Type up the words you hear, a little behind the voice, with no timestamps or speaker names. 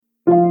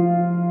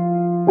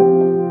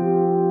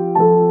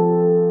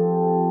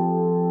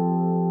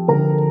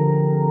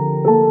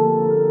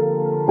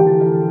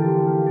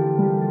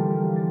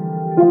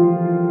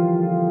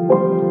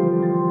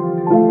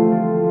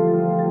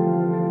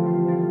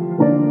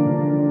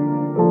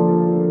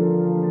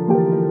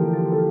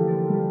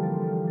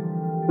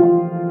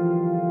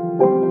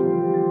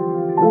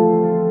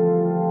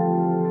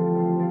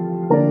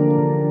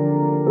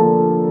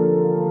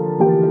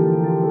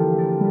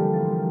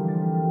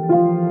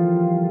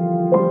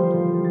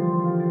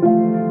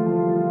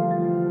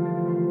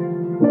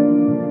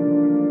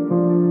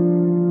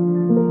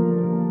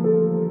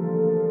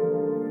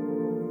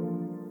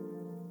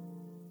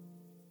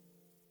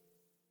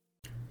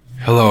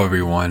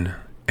everyone,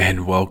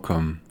 and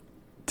welcome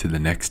to the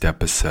next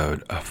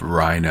episode of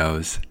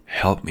Rhinos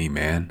Help Me,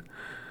 Man.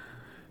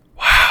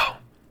 Wow,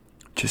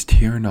 just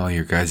hearing all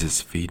your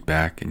guys'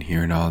 feedback and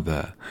hearing all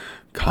the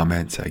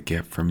comments I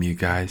get from you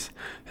guys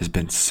has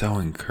been so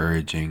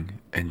encouraging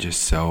and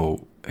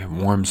it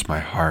warms my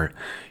heart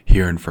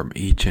hearing from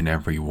each and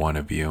every one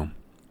of you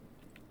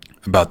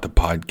about the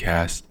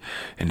podcast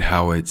and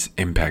how it's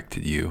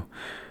impacted you,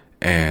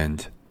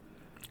 and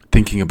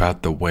thinking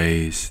about the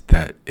ways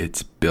that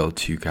it's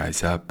built you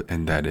guys up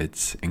and that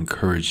it's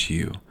encouraged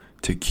you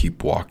to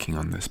keep walking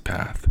on this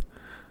path.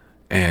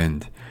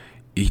 And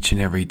each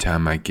and every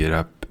time I get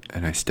up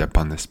and I step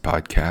on this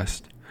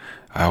podcast,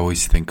 I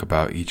always think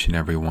about each and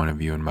every one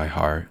of you in my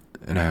heart.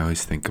 And I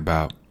always think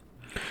about,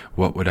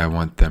 what would I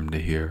want them to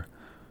hear?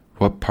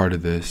 What part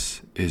of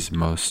this is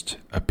most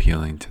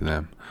appealing to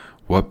them?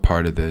 What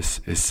part of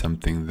this is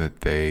something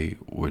that they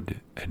would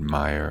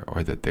admire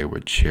or that they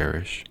would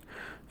cherish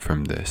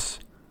from this?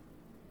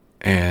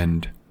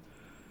 And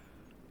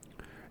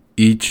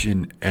each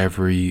and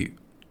every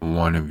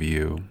one of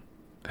you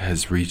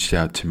has reached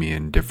out to me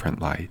in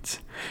different lights.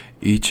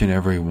 Each and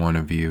every one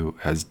of you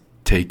has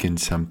taken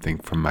something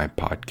from my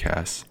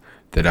podcast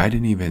that I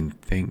didn't even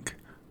think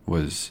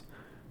was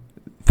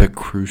the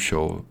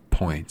crucial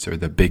points or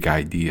the big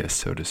idea,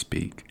 so to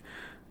speak.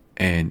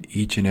 And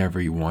each and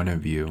every one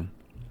of you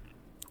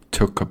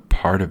took a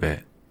part of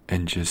it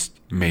and just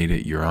made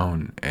it your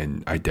own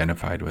and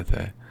identified with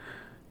it.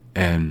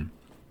 And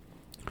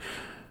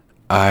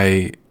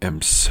I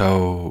am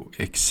so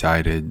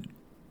excited.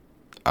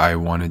 I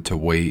wanted to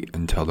wait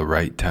until the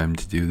right time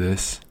to do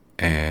this,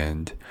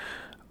 and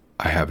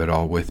I have it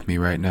all with me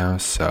right now,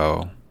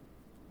 so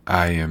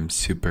I am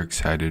super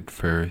excited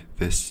for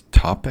this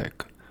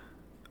topic.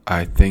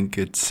 I think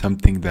it's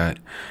something that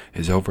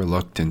is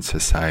overlooked in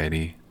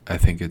society. I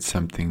think it's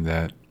something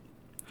that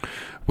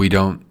we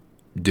don't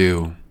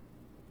do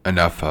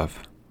enough of.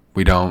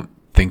 We don't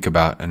think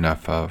about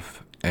enough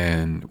of.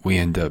 And we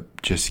end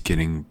up just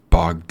getting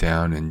bogged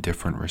down in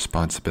different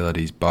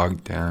responsibilities,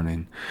 bogged down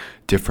in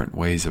different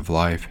ways of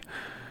life.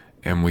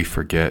 And we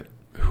forget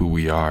who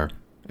we are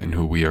and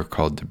who we are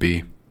called to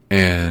be.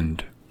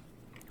 And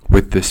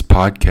with this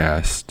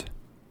podcast,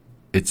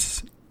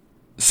 it's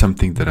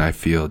something that I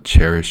feel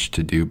cherished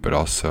to do, but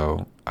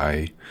also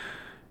I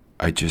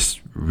just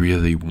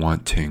really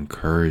want to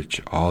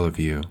encourage all of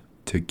you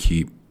to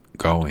keep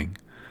going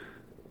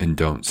and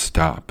don't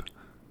stop.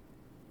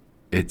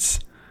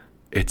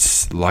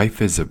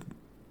 Life is a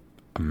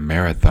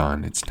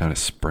marathon. It's not a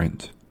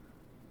sprint.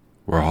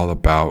 We're all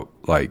about,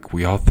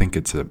 we all think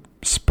it's a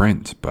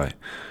sprint, but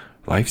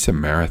life's a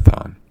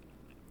marathon.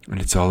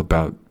 And it's all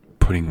about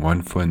putting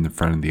one foot in the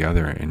front of the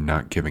other and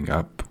not giving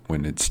up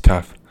when it's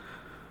tough.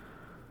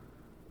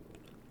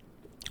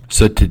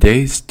 So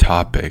today's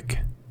topic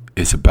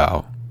is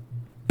about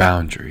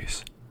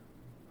boundaries.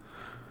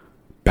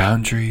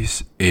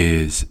 Boundaries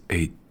is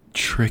a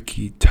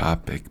tricky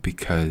topic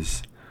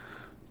because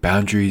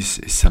boundaries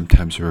is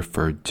sometimes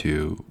referred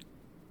to,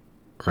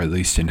 or at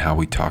least in how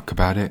we talk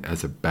about it,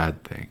 as a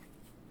bad thing.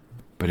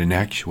 But in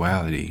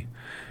actuality,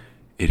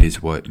 it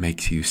is what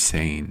makes you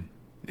sane.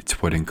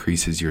 It's what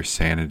increases your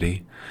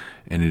sanity,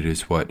 and it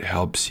is what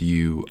helps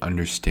you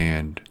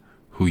understand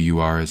who you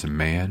are as a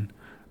man,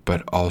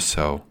 but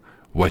also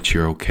what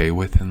you're okay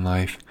with in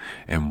life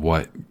and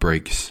what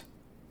breaks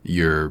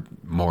your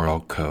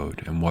moral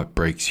code and what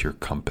breaks your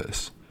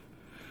compass.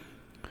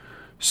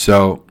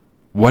 So,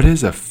 what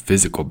does a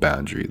physical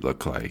boundary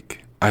look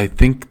like? I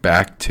think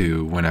back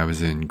to when I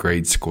was in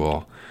grade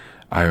school.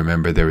 I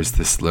remember there was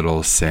this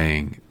little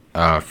saying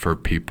for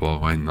people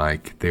when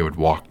they would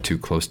walk too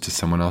close to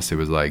someone else. It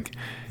was like,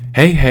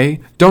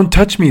 hey, don't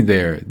touch me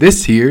there.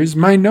 This here's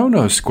my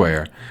no-no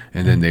square.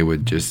 And then they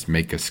would just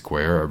make a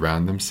square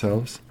around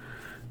themselves.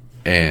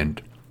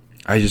 And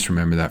I just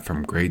remember that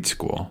from grade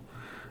school.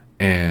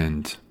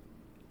 And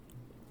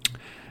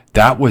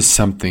that was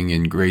something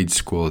in grade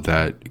school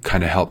that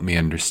kind of helped me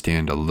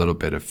understand a little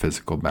bit of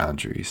physical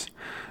boundaries.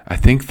 I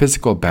think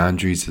physical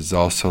boundaries is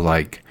also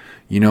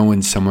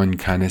when someone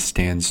kind of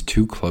stands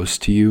too close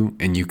to you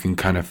and you can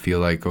kind of feel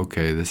like,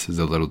 okay, this is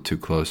a little too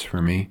close for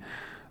me.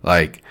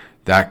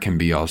 That can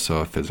be also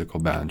a physical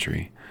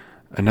boundary.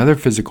 Another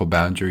physical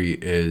boundary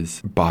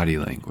is body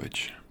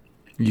language.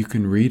 You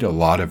can read a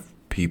lot of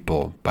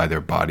people by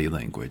their body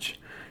language.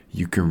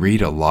 You can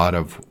read a lot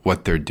of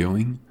what they're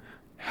doing,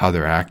 how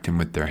they're acting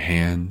with their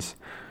hands.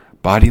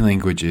 Body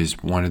language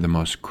is one of the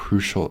most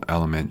crucial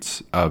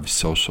elements of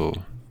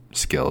social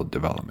skill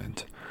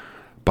development.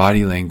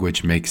 Body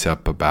language makes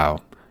up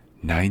about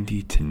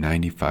 90 to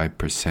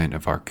 95%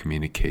 of our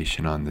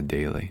communication on the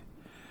daily.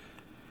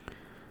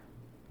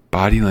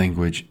 Body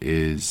language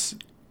is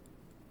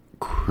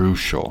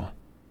crucial,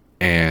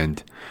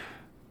 and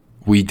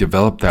we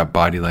develop that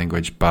body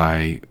language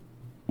by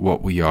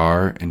what we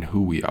are and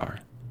who we are.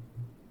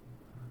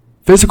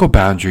 Physical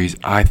boundaries,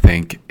 I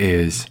think,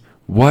 is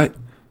what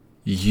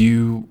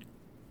you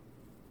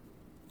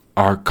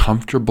are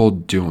comfortable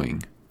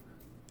doing.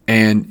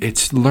 And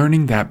it's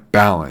learning that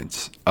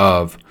balance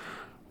of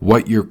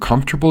what you're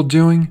comfortable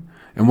doing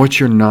and what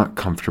you're not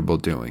comfortable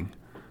doing,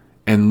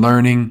 and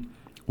learning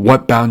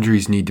what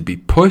boundaries need to be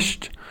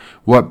pushed,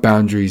 what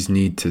boundaries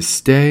need to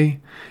stay,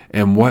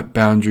 and what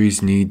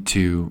boundaries need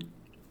to,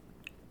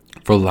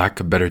 for lack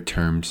of better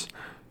terms,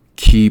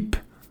 keep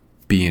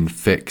being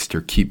fixed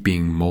or keep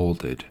being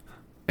molded.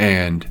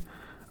 And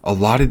a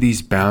lot of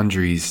these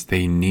boundaries,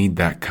 they need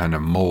that kind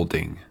of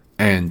molding.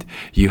 And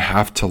you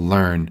have to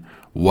learn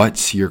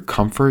what's your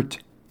comfort,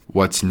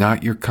 what's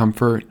not your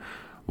comfort,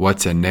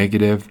 what's a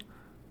negative,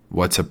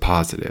 what's a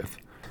positive.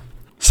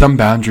 Some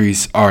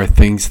boundaries are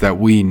things that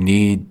we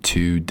need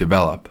to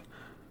develop.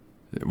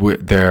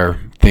 They're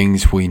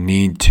things we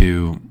need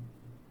to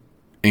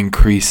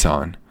increase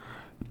on.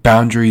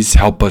 Boundaries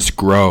help us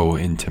grow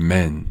into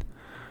men.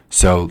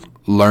 So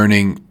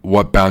learning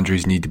what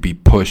boundaries need to be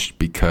pushed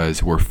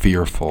because we're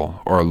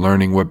fearful, or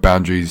learning what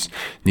boundaries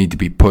need to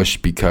be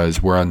pushed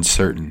because we're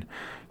uncertain.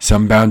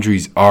 Some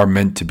boundaries are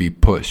meant to be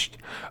pushed.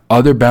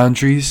 Other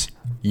boundaries,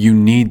 you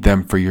need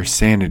them for your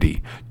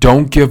sanity.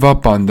 Don't give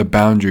up on the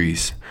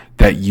boundaries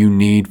that you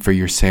need for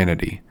your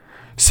sanity.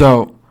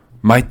 So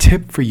my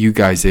tip for you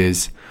guys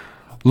is,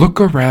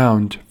 look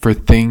around for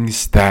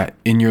things that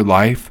in your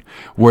life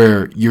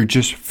where you're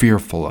just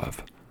fearful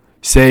of.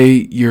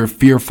 Say you're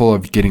fearful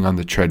of getting on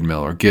the treadmill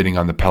or getting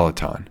on the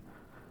Peloton.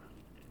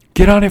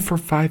 Get on it for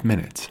 5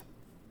 minutes.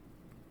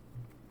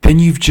 Then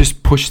you've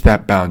just pushed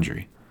that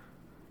boundary.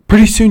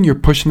 Pretty soon you're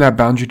pushing that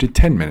boundary to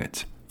 10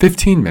 minutes,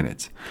 15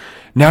 minutes.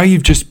 Now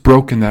you've just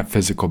broken that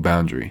physical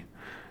boundary.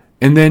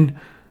 And then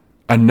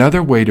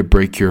another way to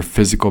break your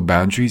physical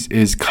boundaries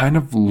is kind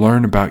of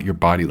learn about your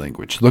body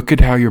language. Look at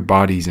how your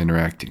body's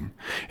interacting.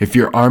 If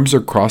your arms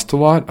are crossed a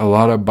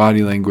lot of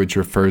body language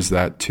refers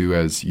that to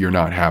as you're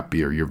not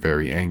happy or you're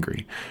very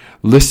angry.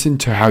 Listen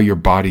to how your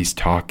body's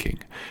talking,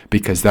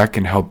 because that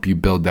can help you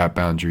build that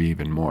boundary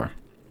even more.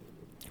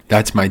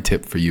 That's my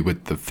tip for you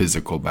with the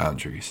physical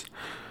boundaries.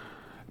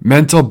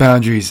 Mental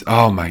boundaries,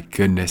 oh my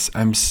goodness,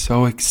 I'm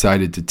so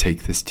excited to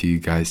take this to you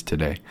guys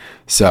today.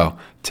 So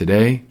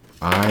today,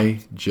 I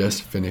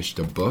just finished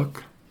a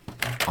book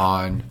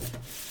on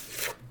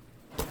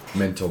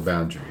mental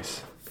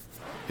boundaries.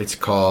 It's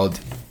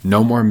called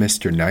No More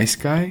Mr. Nice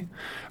Guy,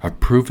 A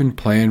Proven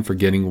Plan for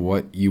Getting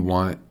What You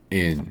Want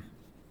in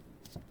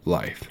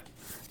Life.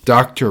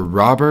 Dr.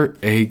 Robert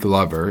A.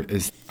 Glover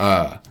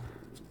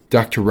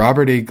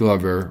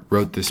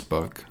wrote this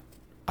book.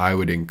 I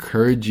would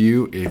encourage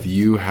you, if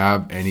you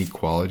have any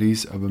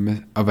qualities of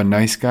a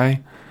nice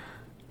guy,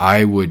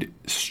 I would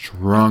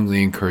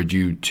strongly encourage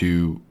you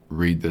to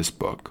read this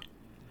book.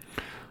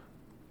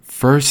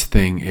 First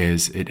thing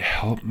is, it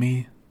helped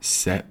me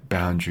set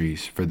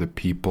boundaries for the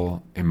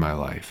people in my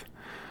life.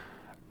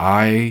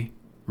 I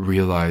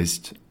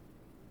realized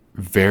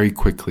very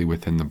quickly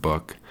within the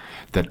book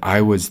that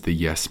I was the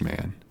yes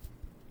man.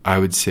 I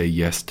would say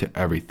yes to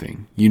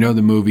everything. You know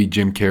the movie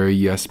Jim Carrey,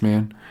 Yes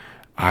Man?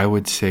 I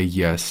would say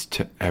yes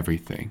to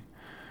everything.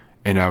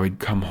 And I would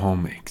come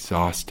home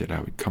exhausted. I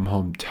would come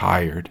home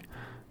tired.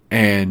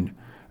 And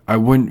I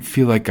wouldn't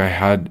feel like I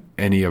had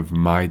any of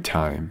my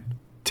time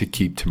to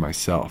keep to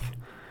myself.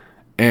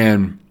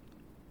 And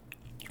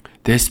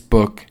this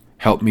book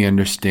helped me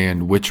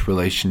understand which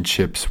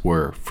relationships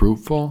were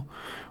fruitful,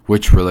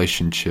 which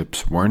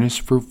relationships weren't as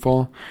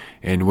fruitful,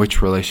 and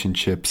which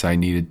relationships I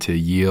needed to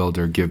yield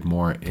or give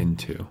more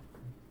into.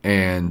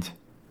 And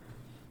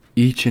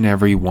each and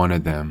every one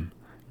of them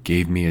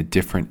gave me a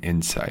different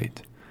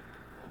insight.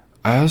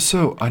 I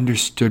also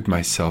understood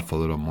myself a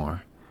little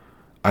more.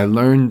 I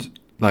learned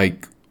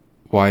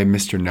why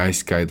Mr.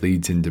 Nice Guy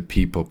leads into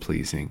people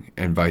pleasing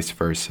and vice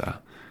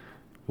versa.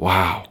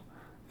 Wow.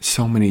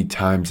 So many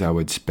times I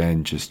would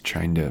spend just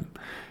trying to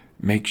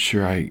make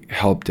sure I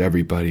helped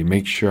everybody,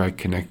 make sure I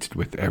connected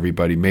with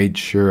everybody, made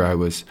sure I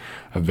was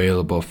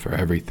available for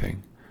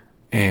everything.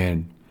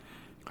 And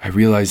I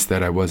realized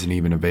that I wasn't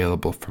even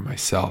available for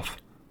myself.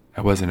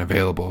 I wasn't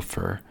available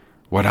for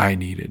what I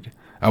needed.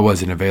 I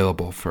wasn't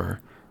available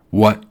for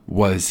what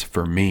was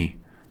for me.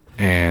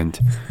 And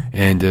it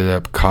ended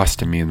up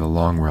costing me in the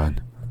long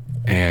run.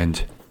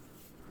 And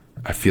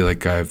I feel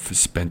like I've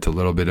spent a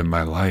little bit of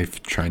my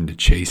life trying to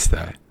chase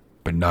that,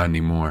 but not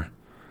anymore.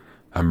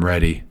 I'm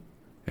ready,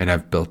 and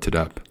I've built it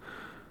up.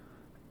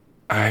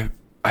 I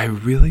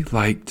really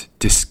liked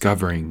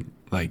discovering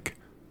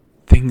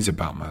things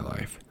about my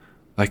life.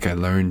 I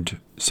learned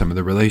some of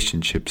the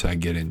relationships I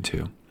get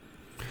into,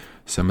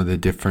 some of the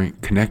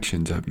different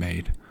connections I've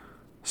made.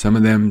 Some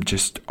of them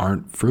just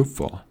aren't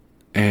fruitful.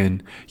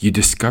 And you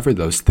discover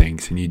those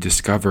things, and you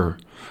discover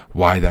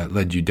why that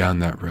led you down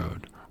that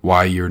road,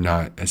 why you're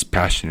not as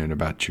passionate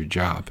about your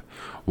job,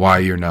 why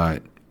you're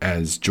not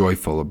as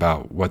joyful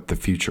about what the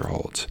future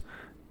holds.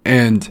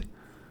 And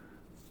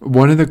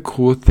one of the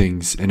cool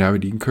things, and I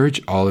would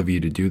encourage all of you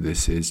to do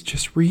this, is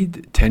just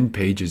read 10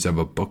 pages of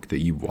a book that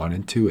you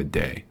wanted to a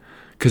day,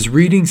 because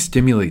reading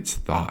stimulates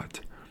thought.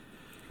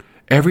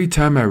 Every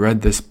time I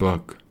read this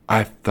book,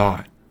 I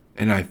thought,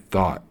 and I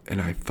thought,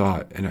 and I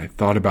thought, and I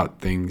thought about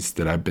things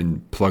that I've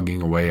been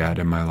plugging away at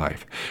in my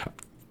life.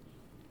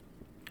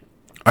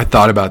 I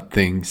thought about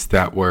things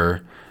that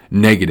were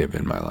negative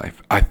in my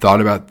life. I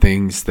thought about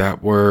things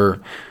that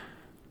were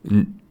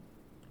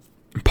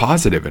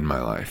positive in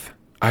my life.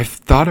 I've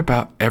thought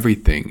about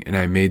everything, and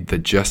I made the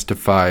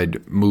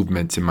justified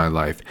movements in my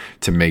life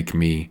to make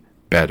me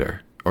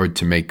better, or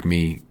to make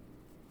me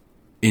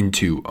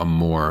into a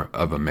more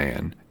of a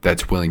man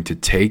that's willing to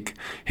take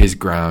his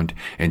ground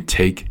and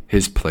take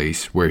his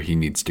place where he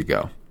needs to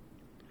go.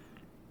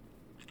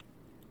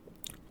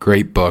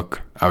 Great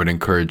book. I would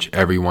encourage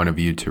every one of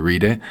you to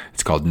read it.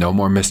 It's called No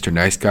More Mr.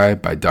 Nice Guy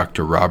by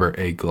Dr. Robert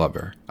A.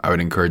 Glover. I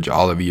would encourage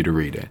all of you to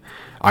read it.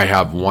 I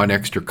have one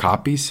extra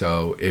copy,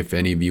 so if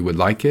any of you would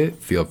like it,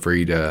 feel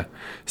free to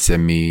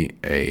send me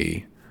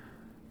a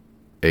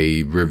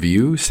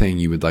review saying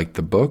you would like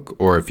the book,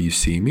 or if you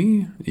see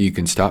me, you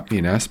can stop me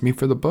and ask me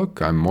for the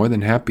book. I'm more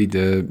than happy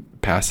to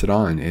pass it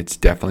on. It's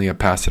definitely a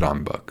pass it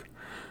on book.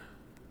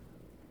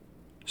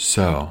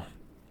 So,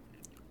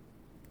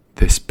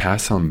 this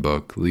pass on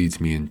book leads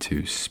me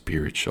into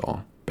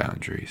spiritual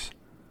boundaries.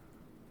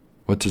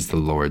 What does the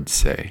Lord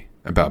say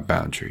about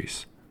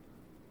boundaries?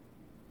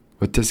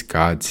 What does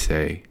God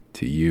say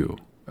to you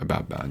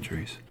about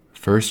boundaries?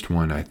 First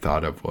one I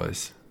thought of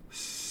was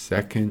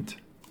 2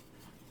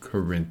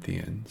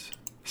 Corinthians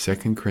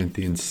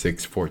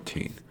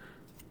 6:14.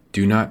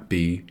 Do not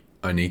be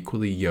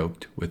unequally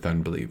yoked with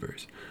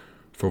unbelievers.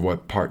 For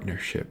what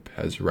partnership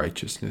has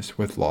righteousness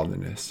with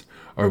lawlessness,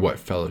 or what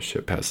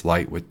fellowship has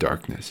light with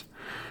darkness?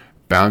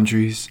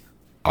 Boundaries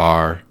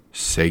are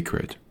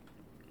sacred.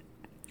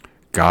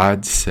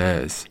 God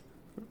says,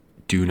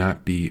 do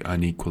not be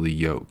unequally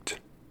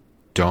yoked.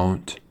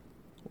 Don't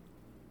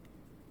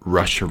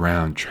rush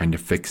around trying to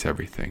fix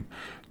everything.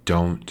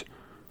 Don't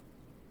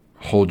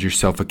hold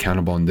yourself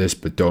accountable in this,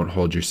 but don't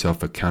hold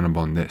yourself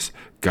accountable in this.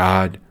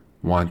 God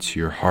wants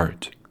your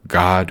heart.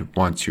 God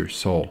wants your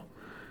soul.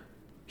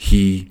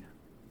 He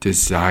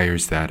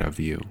desires that of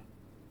you.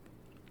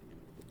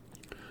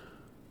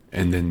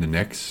 And then the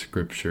next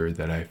scripture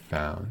that I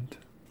found,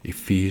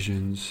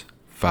 Ephesians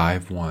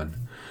 5:1.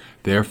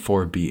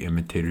 Therefore be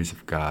imitators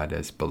of God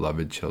as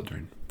beloved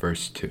children.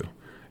 Verse 2.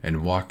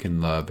 And walk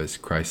in love as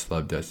Christ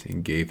loved us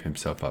and gave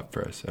himself up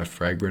for us, a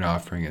fragrant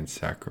offering and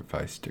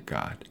sacrifice to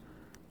God.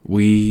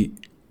 We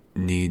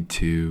need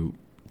to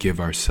give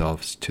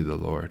ourselves to the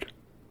Lord.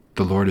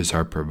 The Lord is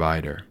our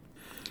provider.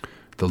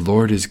 The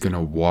Lord is going to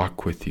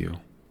walk with you.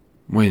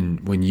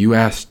 When you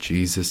ask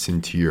Jesus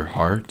into your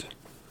heart,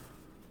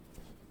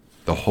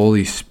 the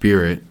Holy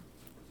Spirit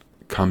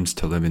comes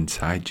to live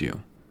inside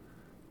you,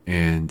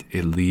 and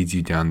it leads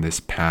you down this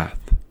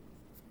path,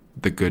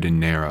 the good and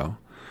narrow.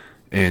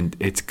 And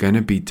it's going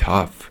to be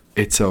tough.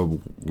 It's a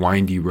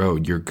windy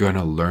road. You're going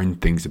to learn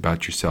things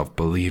about yourself.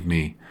 Believe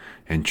me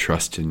and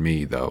trust in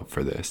me, though,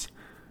 for this.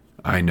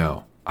 I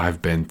know.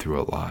 I've been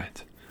through a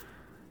lot.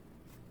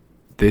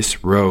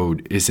 This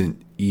road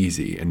isn't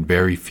easy, and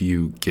very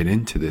few get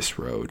into this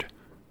road.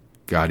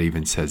 God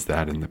even says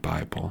that in the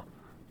Bible.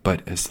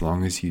 But as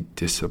long as you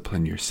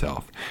discipline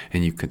yourself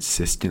and you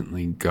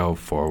consistently go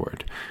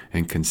forward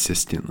and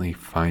consistently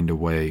find a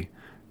way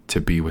to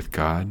be with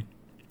God,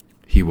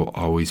 he will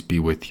always be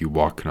with you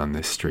walking on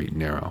this straight and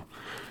narrow.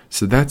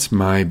 So that's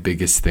my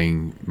biggest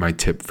thing, my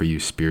tip for you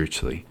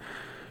spiritually.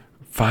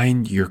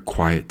 Find your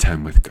quiet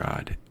time with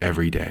God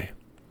every day.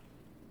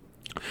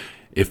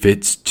 If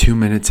it's 2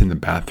 minutes in the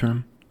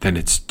bathroom, then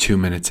it's 2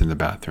 minutes in the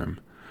bathroom.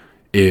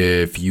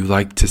 If you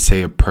like to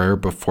say a prayer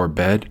before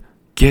bed,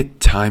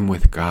 get time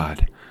with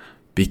God.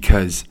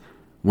 Because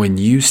when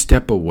you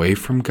step away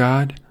from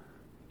God,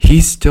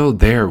 he's still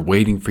there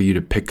waiting for you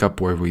to pick up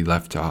where we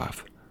left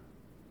off.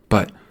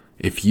 But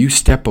if you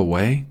step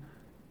away,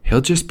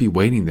 he'll just be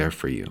waiting there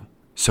for you.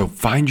 So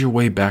find your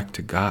way back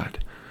to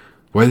God.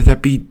 Whether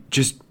that be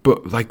just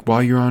like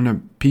while you're on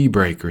a pee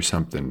break or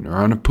something, or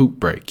on a poop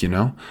break,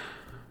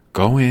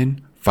 Go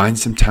in, find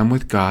some time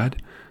with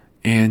God,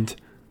 and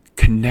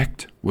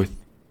connect with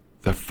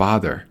the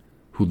Father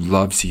who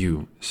loves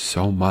you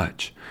so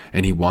much,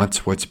 and he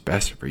wants what's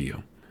best for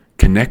you.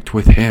 Connect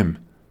with him,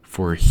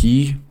 for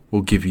he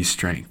will give you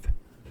strength.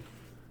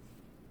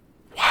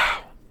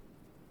 Wow.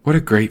 What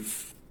a great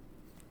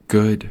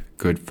good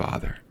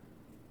Father.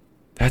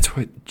 That's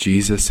what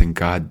Jesus and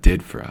God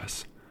did for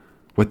us,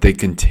 what they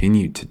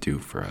continue to do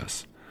for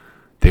us.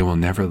 They will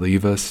never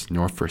leave us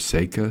nor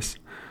forsake us.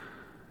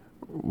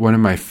 One of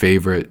my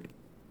favorite,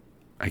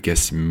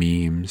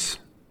 memes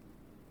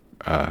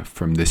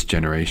from this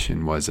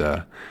generation was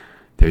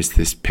there's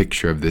this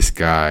picture of this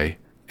guy,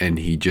 and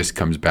he just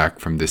comes back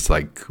from this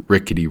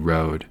rickety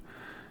road,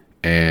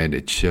 and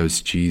it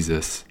shows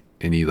Jesus,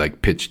 and he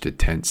pitched a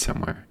tent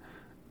somewhere.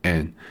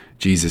 And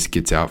Jesus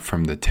gets out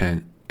from the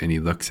tent and he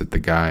looks at the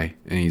guy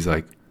and he's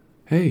like,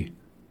 "Hey,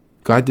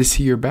 glad to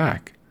see you're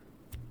back.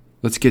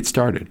 Let's get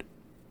started."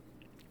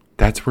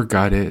 That's where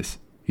God is.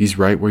 He's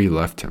right where you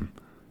left him.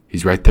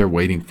 He's right there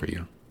waiting for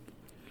you.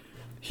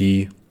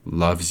 He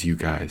loves you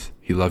guys.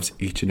 He loves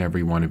each and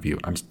every one of you.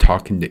 I'm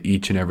talking to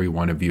each and every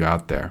one of you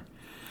out there.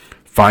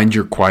 Find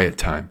your quiet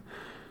time.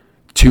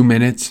 2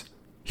 minutes.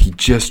 He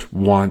just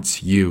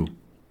wants you.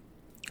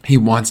 He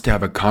wants to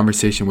have a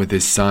conversation with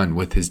his son,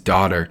 with his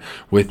daughter,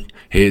 with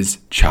his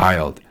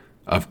child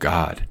of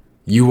God.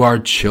 You are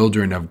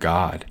children of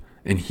God,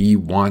 and he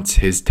wants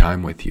his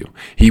time with you.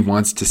 He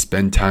wants to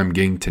spend time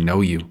getting to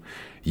know you.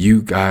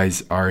 You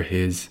guys are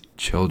his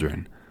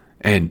children,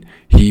 and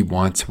he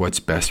wants what's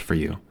best for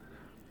you.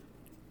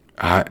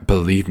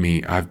 Believe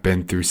me, I've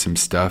been through some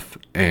stuff,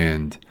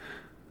 and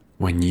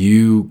when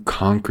you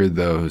conquer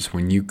those,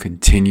 when you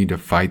continue to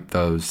fight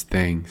those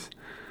things,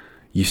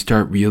 you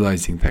start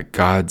realizing that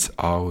God's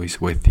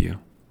always with you.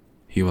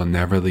 He will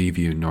never leave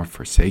you nor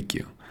forsake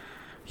you.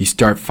 You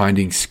start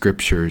finding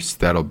scriptures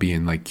that'll be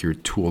in like your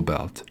tool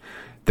belt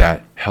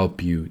that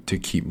help you to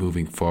keep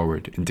moving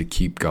forward and to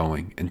keep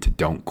going and to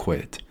don't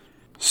quit.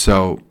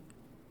 So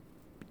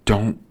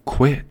don't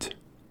quit.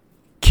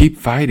 Keep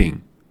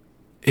fighting.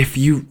 If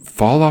you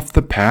fall off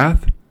the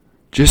path,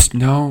 just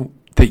know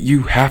that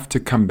you have to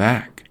come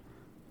back.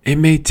 It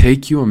may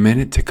take you a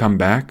minute to come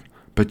back,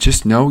 but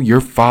just know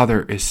your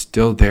Father is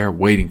still there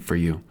waiting for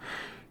you.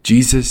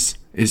 Jesus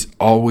is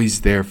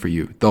always there for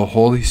you. The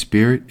Holy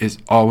Spirit is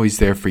always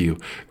there for you.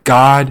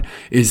 God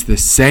is the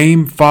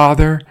same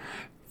Father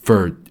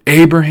for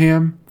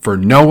Abraham, for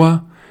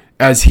Noah,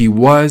 as he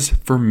was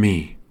for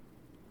me.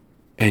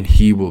 And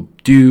he will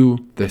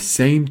do the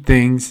same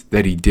things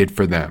that he did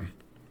for them.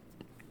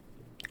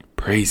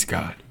 Praise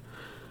God.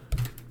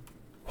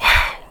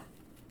 Wow.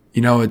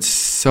 It's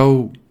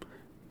so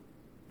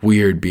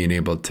weird being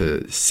able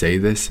to say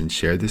this and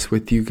share this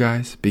with you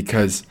guys,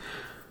 because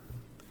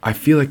I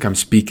feel like I'm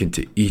speaking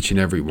to each and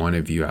every one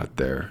of you out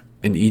there,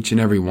 and each and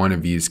every one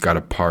of you's got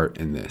a part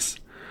in this.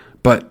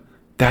 But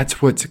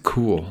that's what's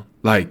cool.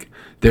 Like,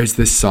 there's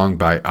this song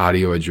by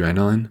Audio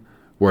Adrenaline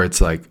where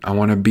it's like, I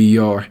want to be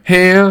your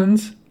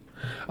hands,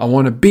 I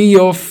want to be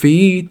your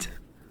feet,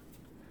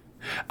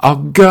 I'll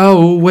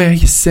go where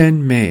you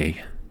send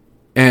me.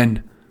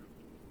 And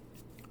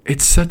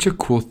it's such a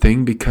cool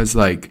thing because,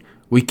 like,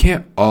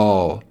 we're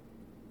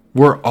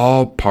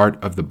all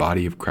part of the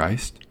body of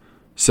Christ.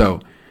 So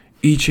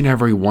each and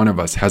every one of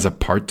us has a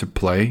part to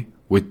play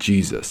with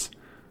Jesus.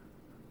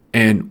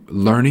 And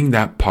learning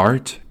that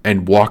part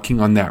and walking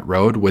on that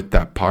road with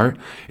that part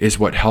is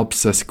what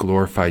helps us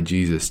glorify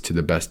Jesus to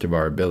the best of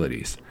our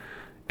abilities.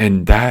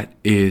 And that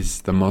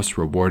is the most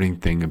rewarding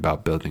thing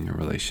about building a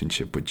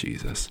relationship with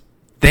Jesus.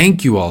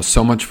 Thank you all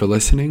so much for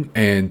listening,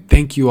 and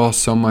thank you all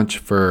so much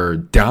for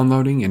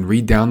downloading and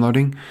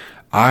re-downloading.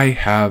 I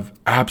have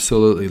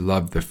absolutely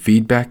loved the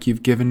feedback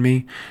you've given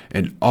me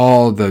and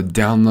all the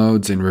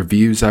downloads and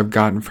reviews I've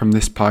gotten from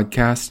this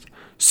podcast.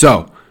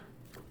 So,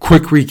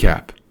 quick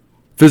recap.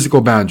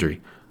 Physical boundary.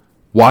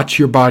 Watch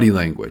your body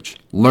language.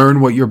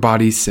 Learn what your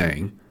body's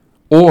saying.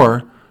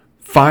 Or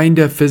find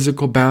a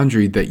physical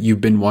boundary that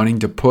you've been wanting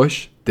to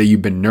push, that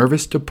you've been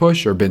nervous to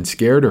push or been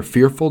scared or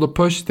fearful to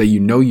push, that you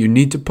know you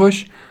need to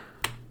push.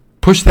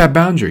 Push that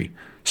boundary.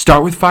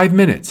 Start with 5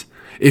 minutes.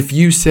 If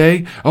you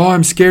say, oh,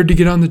 I'm scared to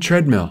get on the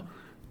treadmill,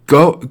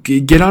 go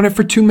get on it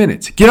for 2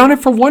 minutes. Get on it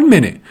for 1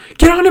 minute.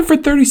 Get on it for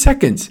 30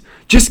 seconds.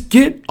 Just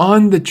get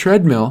on the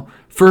treadmill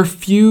for a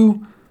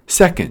few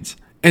seconds.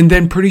 And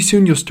then pretty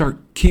soon you'll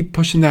keep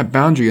pushing that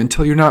boundary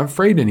until you're not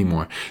afraid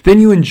anymore.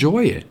 Then you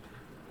enjoy it.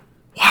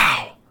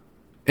 Wow.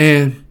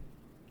 And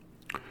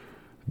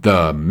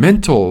the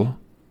mental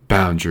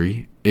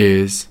boundary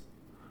is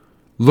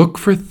look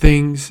for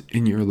things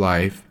in your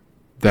life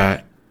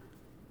that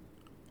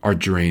are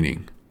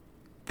draining.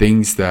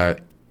 Things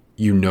that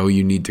you know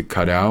you need to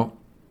cut out,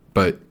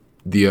 but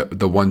the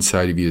one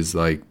side of you is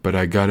like, but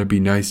I gotta be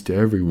nice to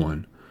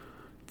everyone.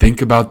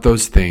 Think about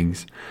those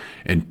things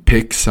and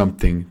pick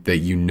something that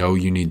you know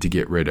you need to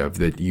get rid of,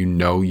 that you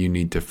know you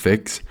need to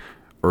fix,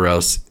 or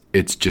else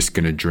it's just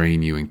gonna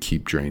drain you and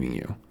keep draining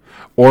you.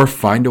 Or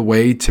find a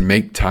way to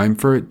make time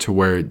for it to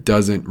where it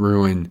doesn't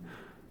ruin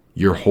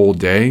your whole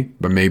day,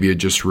 but maybe it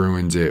just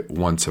ruins it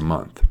once a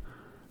month.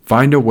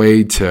 Find a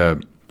way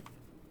to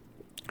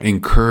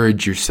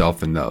encourage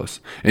yourself in those.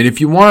 And if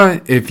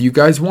you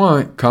guys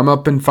want, come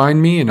up and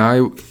find me, and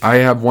I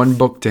have one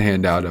book to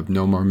hand out of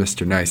No More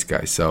Mr. Nice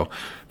Guy. So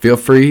feel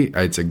free.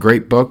 It's a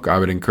great book. I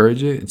would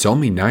encourage it. It's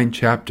only 9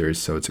 chapters,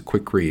 so it's a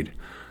quick read.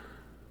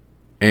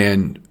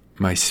 And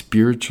my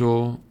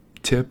spiritual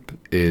tip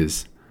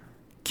is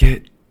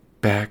get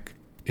back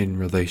in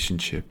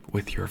relationship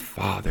with your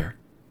Father.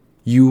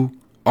 You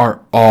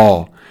are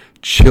all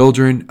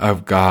children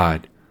of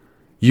God.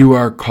 You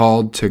are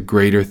called to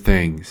greater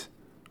things.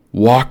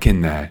 Walk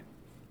in that.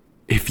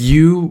 If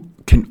you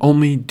can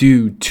only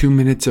do 2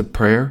 minutes of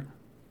prayer,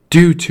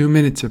 do 2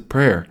 minutes of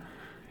prayer.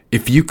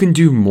 If you can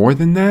do more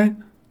than that,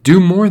 do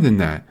more than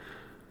that.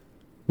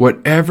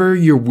 Whatever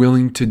you're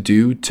willing to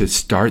do to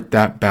start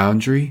that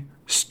boundary,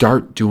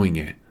 start doing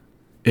it.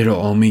 It'll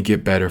only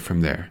get better from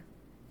there.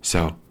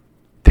 So,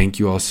 thank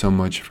you all so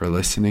much for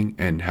listening,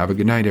 and have a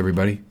good night,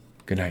 everybody.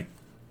 Good night.